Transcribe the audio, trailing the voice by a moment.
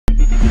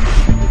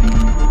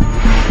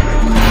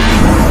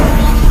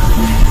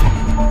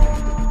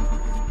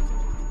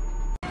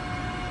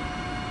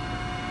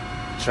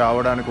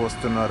చావడానికి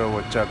వస్తున్నారో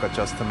వచ్చాక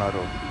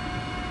చేస్తున్నారో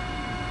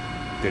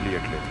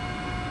తెలియట్లేదు.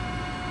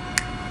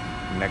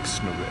 నెక్స్ట్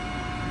నువ్వే.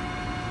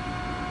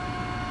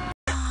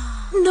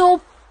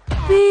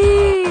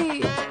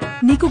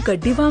 నీకు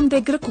గడ్డివాం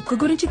దగ్గర కుక్క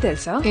గురించి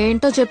తెలుసా?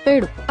 ఏంటో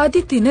చెప్పాడు.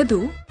 అది తినదు,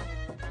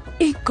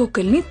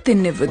 ఇంకొకరిని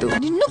తిన్నివ్వదు.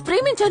 నిన్ను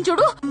ప్రేమించాను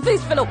చూడు.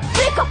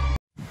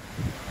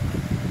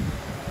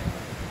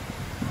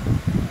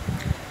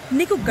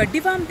 నీకు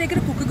గడ్డివాం దగ్గర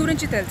కుక్క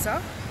గురించి తెలుసా?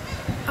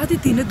 అది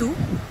తినదు,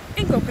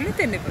 ఇంకొకరిని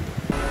తిన్నివ్వదు.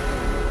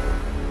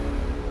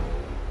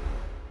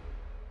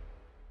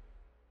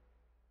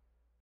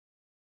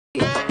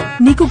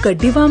 నీకు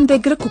గడ్డివాం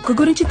దగ్గర కుక్క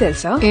గురించి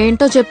తెలుసా?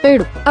 ఏంటో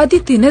చెప్పాడు. అది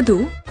తినదు,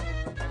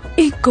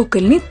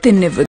 ఇంకొకరిని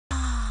తిన్నివ్వదు.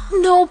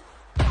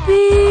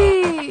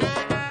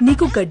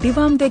 నీకు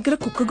గడ్డివాం దగ్గర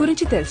కుక్క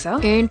గురించి తెలుసా?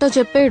 ఏంటో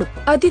చెప్పాడు.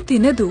 అది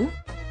తినదు,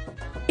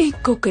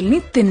 ఇంకొకరిని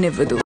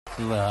తిన్నివ్వదు.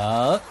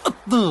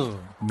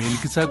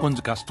 మిల్కిసా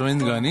కొంచెం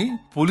కష్టమైంది గాని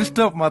పోలీస్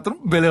స్టాఫ్ మాత్రం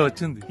బెలే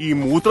వచ్చింది. ఈ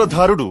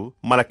మూత్రధారుడు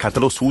మన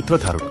కథలో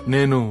సూత్రధారుడు.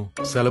 నేను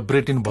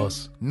సెలబ్రిటీని బాస్.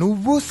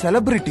 నువ్వు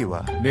సెలబ్రిటీవా?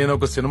 నేను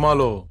ఒక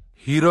సినిమాలో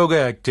హీరోగా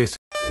యాక్ట్ చేశాను.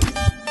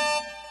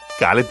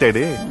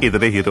 కాలెత్తాడే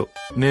ఇతనే హీరో.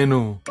 నేను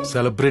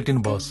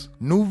సెలబ్రిటీని బాస్.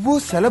 నువ్వు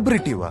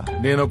సెలబ్రిటీవా?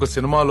 నేను ఒక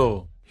సినిమాలో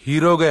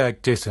హీరోగా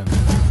యాక్ట్ చేశాను.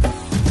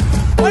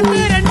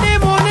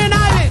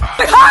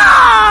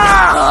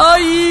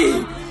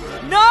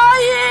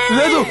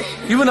 లేదు,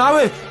 ఇవి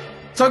నావే,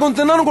 సగం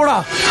తిన్నాను కూడా.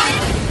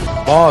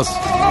 బాస్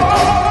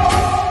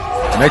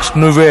నెక్స్ట్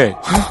నువ్వే.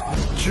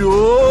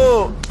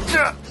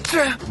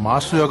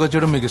 మాస్టర్ యోగా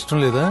చేయడం మీకు ఇష్టం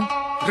లేదా?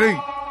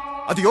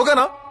 అది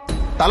యోగానా?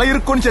 తల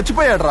ఇరుక్కొని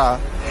చచ్చిపోయాడ్రా.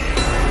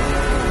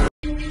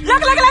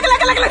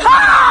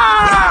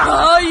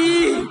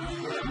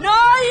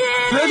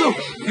 లేదు,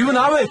 ఇవి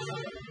నావే,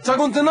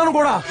 సగం తిన్నాను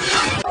కూడా.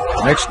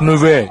 నెక్స్ట్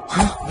నువ్వే.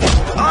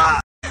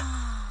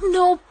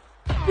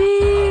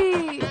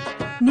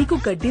 నీకు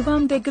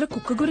గడ్డివాం దగ్గర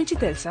కుక్క గురించి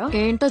తెలుసా?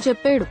 ఏంటో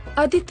చెప్పాడు.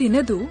 అది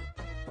తినదు,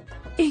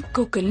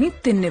 ఇంకొకరిని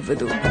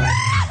తిన్నివ్వదు.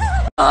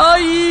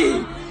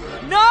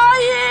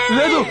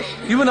 లేదు,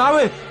 ఇవి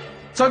నావే,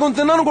 సగం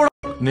తిన్నాను కూడా.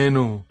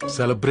 నేను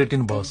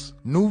సెలబ్రిటీని బాస్.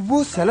 నువ్వు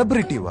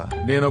సెలబ్రిటీవా?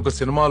 నేను ఒక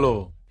సినిమాలో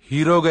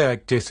హీరోగా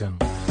యాక్ట్ చేశాను.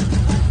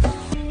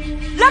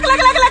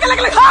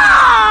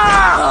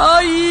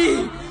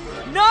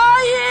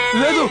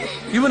 లేదు,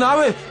 ఇవి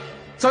నావే,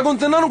 సగం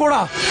తిన్నాను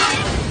కూడా.